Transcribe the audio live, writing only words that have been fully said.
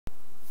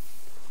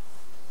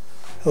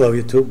Hello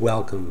YouTube,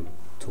 welcome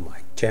to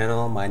my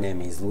channel. My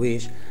name is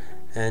Luis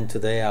and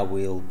today I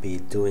will be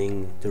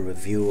doing the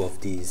review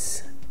of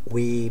this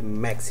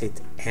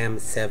Wimaxit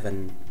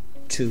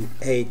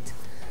M728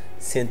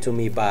 sent to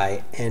me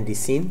by Andy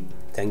Sin.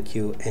 Thank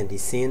you, Andy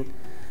Sin.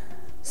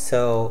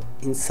 So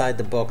inside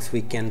the box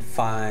we can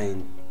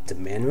find the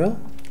manual,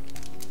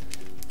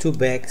 two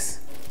bags.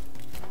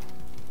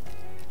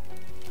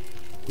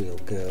 We'll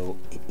go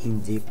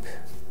in deep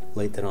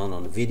later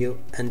on the video,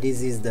 and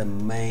this is the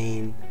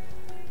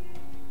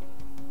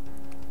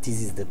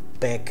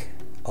back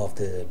of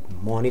the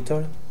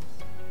monitor,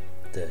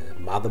 the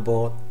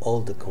motherboard,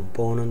 all the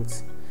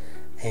components,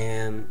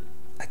 and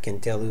I can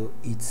tell you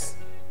it's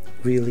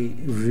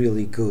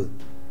really good.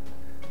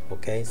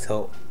 Okay,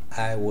 so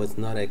I was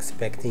not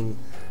expecting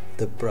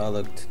the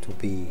product to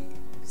be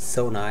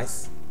so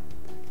nice.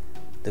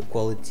 The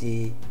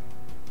quality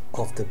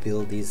of the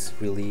build is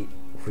really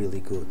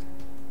good.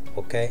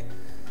 Okay,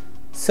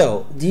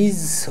 so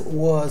this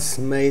was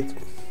made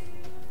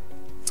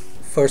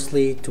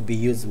firstly to be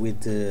used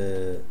with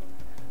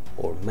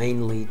or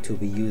mainly to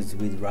be used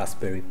with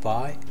Raspberry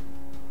Pi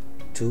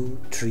 2,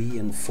 3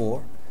 and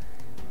 4,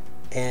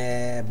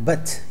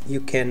 but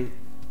you can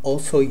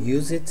also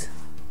use it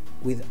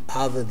with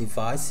other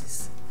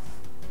devices.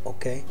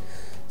 Okay,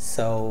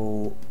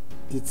 so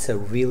it's a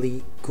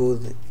really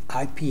good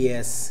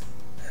IPS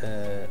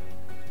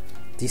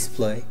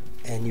display,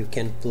 and you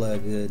can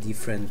plug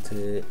different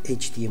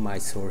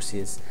HDMI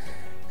sources.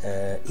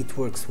 It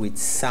works with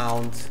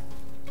sound.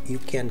 You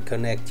can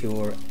connect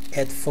your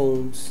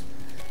headphones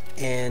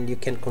and you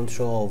can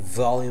control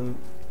volume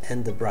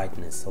and the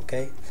brightness.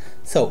 Okay,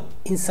 so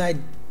inside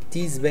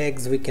these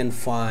bags we can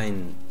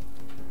find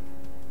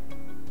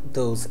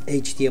those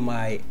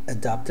HDMI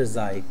adapters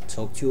I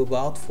talked to you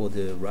about for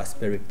the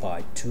Raspberry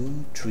Pi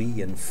 2,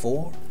 3 and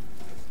 4.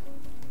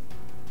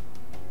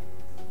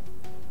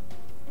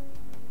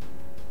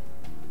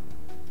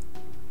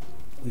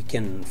 We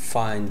can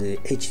find the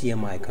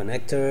HDMI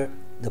connector,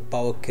 the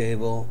power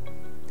cable,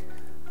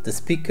 the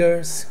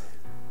speakers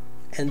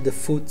and the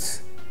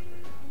foots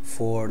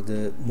for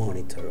the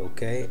monitor.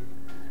 Okay,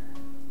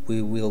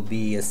 we will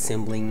be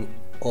assembling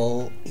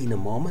all in a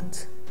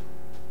moment.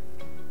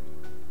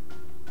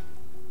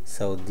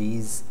 So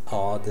these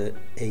are the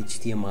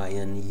HDMI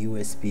and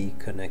USB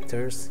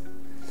connectors.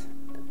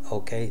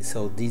 Okay,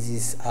 so this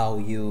is how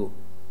you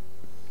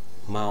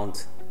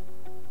mount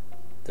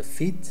the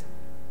feet.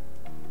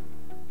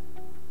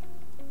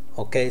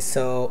 Okay,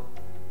 so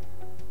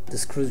the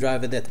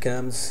screwdriver that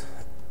comes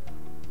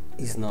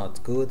is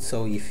not good,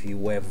 so if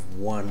you have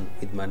one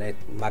with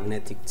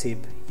magnetic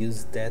tip,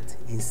 use that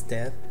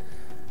instead.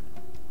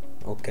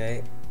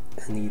 Okay,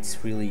 and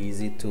it's really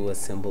easy to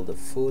assemble the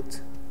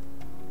foot.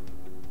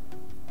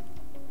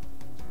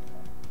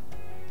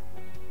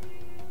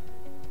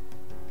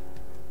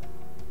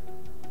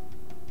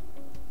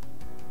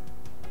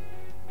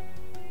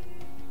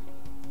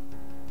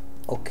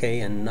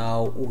 Okay, and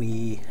now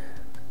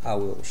I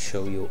will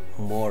show you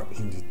more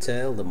in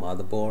detail the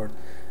motherboard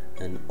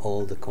and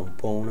all the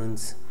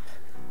components,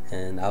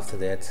 and after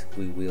that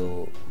we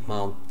will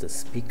mount the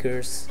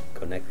speakers,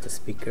 connect the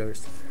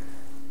speakers.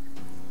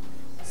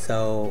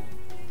 So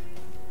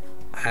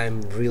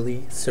I'm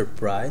really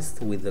surprised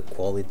with the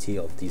quality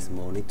of this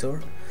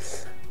monitor.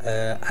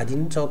 I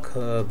didn't talk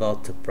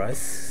about the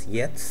price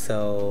yet,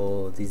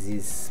 so this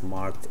is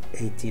marked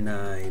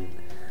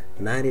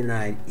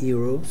 89.99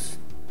 euros.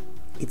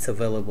 It's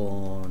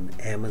available on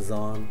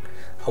Amazon.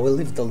 I will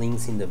leave the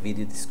links in the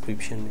video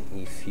description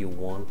if you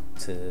want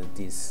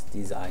this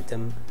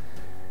item.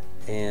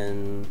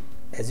 And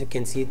as you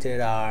can see,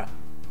 there are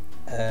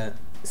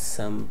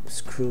some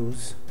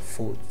screws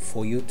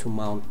for you to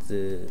mount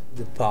the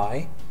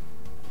Pi.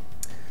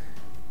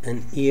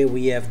 And here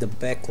we have the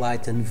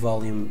backlight and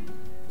volume,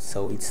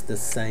 so it's the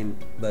same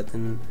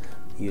button.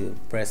 You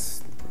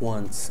press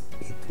once,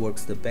 it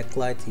works the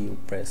backlight, you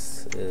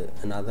press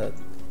another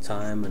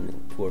time and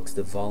it works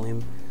the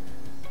volume.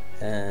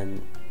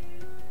 And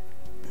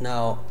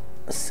now,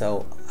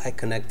 so I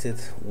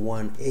connected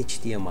one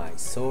HDMI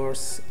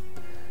source.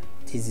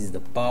 This is the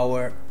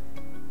power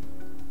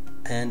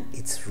and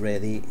it's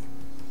ready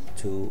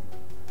to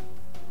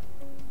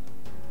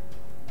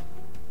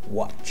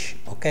watch.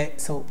 Okay,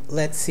 so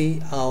let's see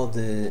how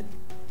the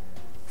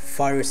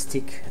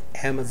Firestick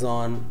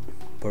Amazon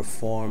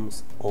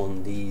performs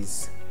on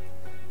this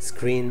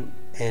screen.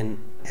 And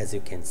as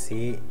you can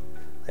see,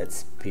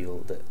 let's peel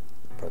the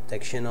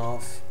protection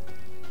off.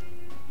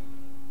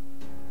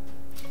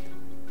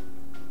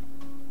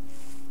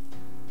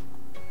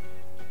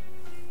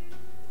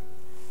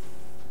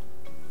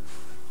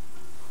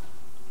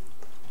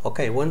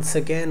 Okay, once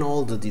again,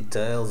 all the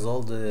details,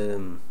 all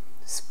the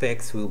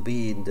specs will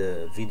be in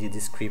the video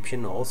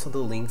description, also the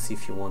links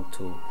if you want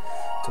to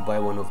buy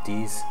one of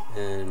these.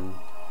 And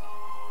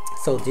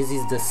so this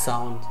is the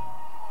sound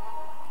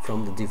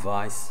from the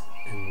device,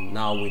 and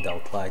now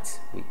without lights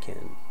we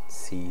can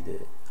see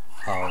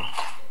how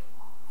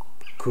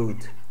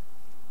good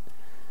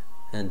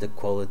and the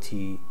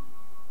quality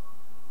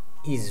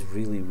is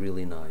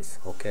really nice.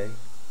 Okay,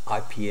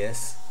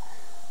 IPS.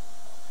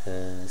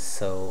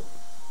 So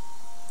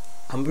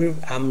I'm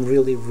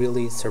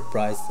really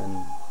surprised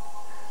and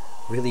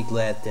really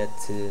glad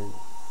that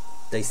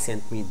they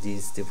sent me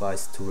this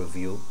device to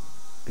review,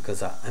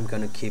 because I'm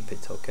gonna keep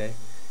it. Okay,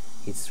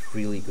 it's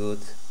really good,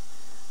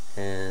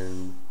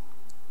 and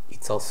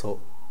it's also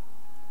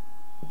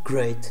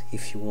great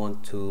if you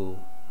want to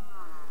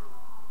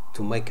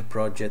make a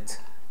project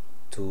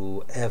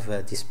to have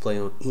a display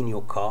in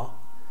your car,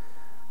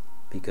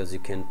 because you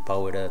can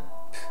power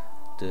up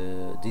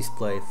the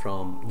display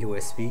from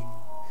USB,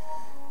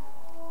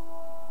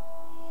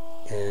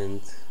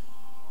 and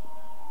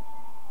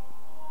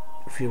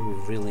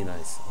really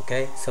nice.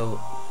 Okay, so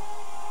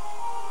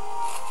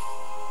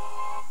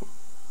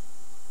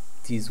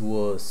this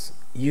was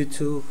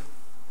YouTube,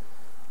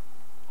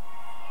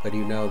 but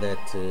you know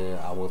that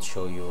I will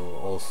show you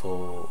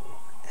also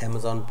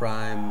Amazon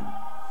Prime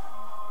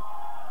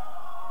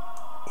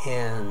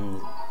and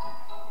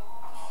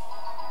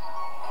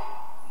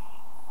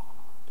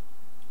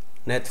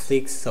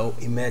Netflix. So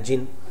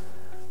imagine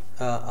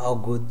how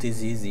good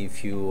this is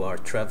if you are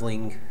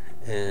traveling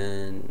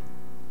and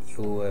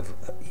you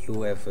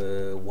have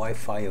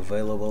Wi-Fi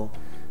available.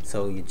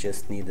 So you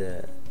just need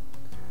a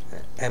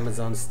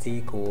Amazon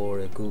stick or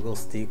a Google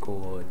stick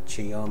or a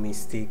Xiaomi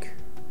stick,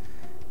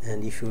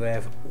 and if you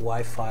have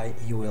Wi-Fi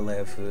you will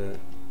have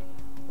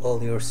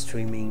all your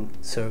streaming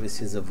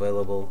services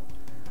available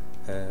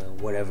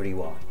wherever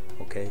you are.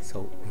 Okay,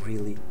 so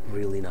really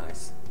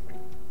nice.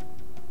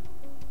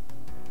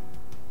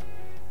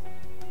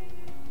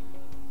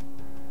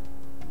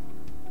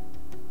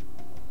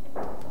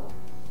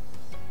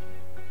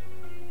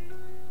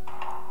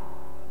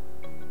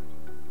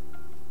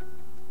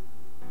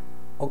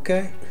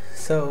 Okay,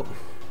 so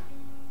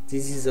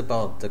this is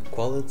about the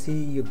quality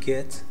you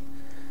get,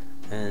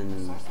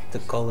 and the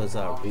colors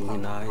are really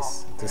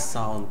nice. The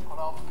sound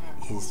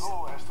is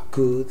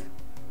good,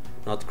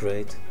 not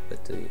great,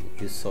 but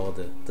you saw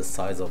the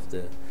size of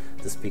the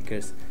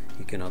speakers.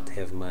 You cannot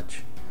have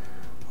much.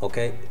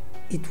 Okay,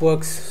 it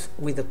works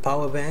with a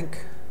power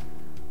bank,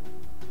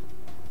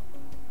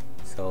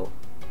 so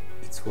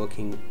it's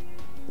working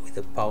with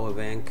a power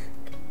bank,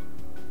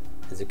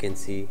 as you can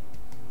see,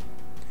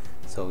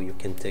 so you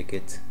can take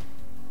it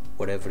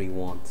whatever you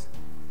want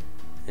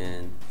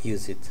and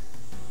use it.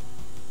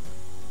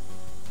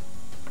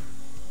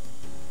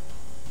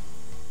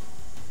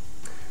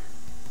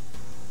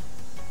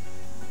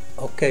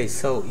 Okay,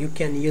 so you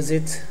can use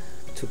it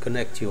to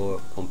connect your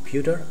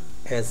computer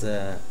as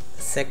a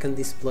second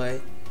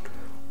display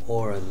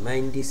or a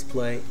main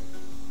display.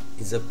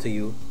 It's up to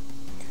you.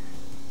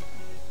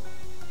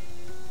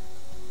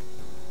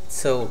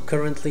 So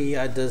currently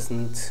I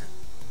don't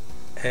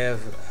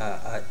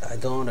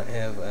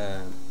have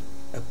a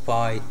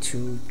Pi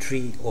 2,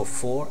 3 or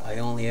 4. I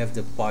only have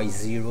the Pi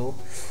 0,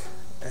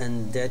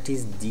 and that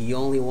is the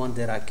only one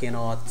that I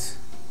cannot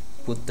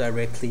put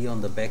directly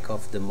on the back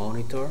of the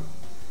monitor.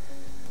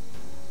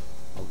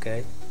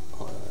 Okay,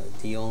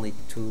 the only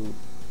two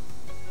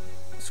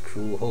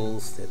screw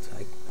holes that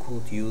I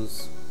could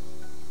use.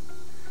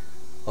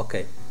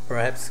 Okay,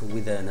 perhaps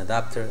with an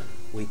adapter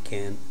we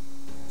can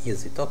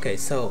use it. Okay,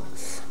 so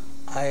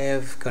I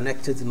have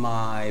connected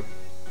my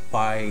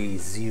Pi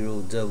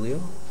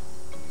 0W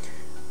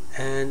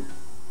and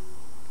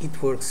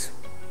it works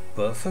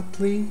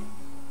perfectly,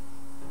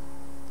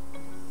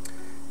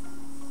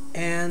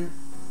 and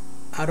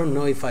I don't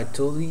know if I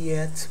told you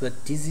yet,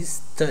 but this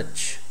is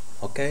touch.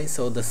 Okay,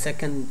 so the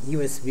second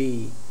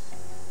USB,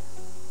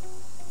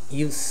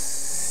 you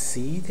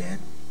see that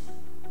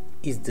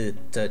is the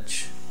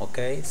touch.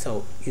 Okay,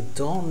 so you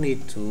don't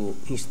need to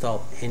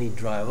install any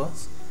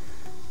drivers.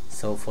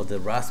 So for the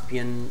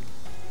Raspbian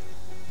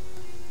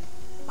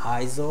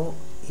ISO,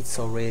 it's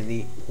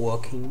already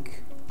working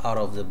out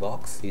of the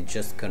box. You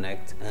just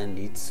connect and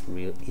it's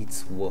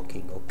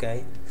working.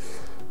 Okay,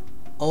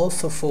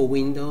 also for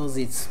Windows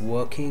it's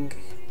working.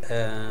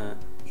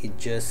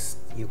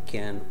 You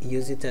can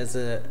use it as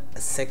a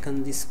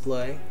second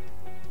display.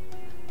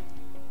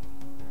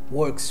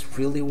 Works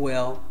really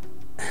well,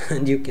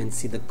 and you can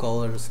see the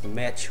colors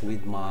match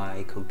with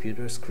my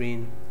computer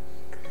screen,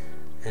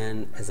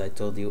 and as I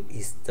told you,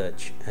 it's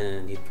touch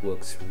and it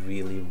works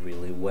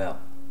really well.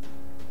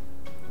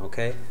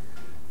 Okay,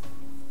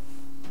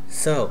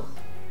 so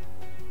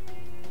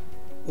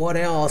what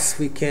else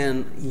we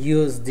can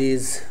use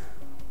this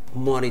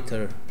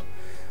monitor?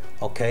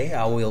 Okay,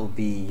 I will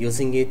be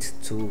using it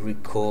to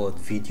record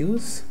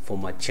videos for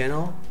my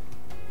channel.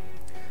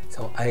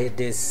 So I had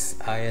this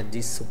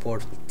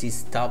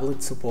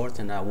tablet support,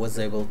 and I was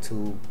able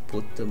to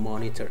put the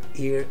monitor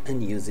here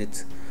and use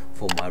it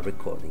for my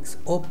recordings.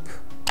 Hope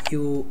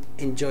you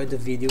enjoyed the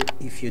video.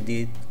 If you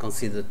did,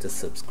 consider to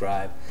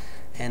subscribe,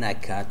 and I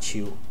catch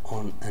you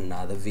on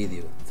another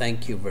video.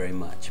 Thank you very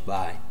much.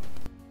 Bye.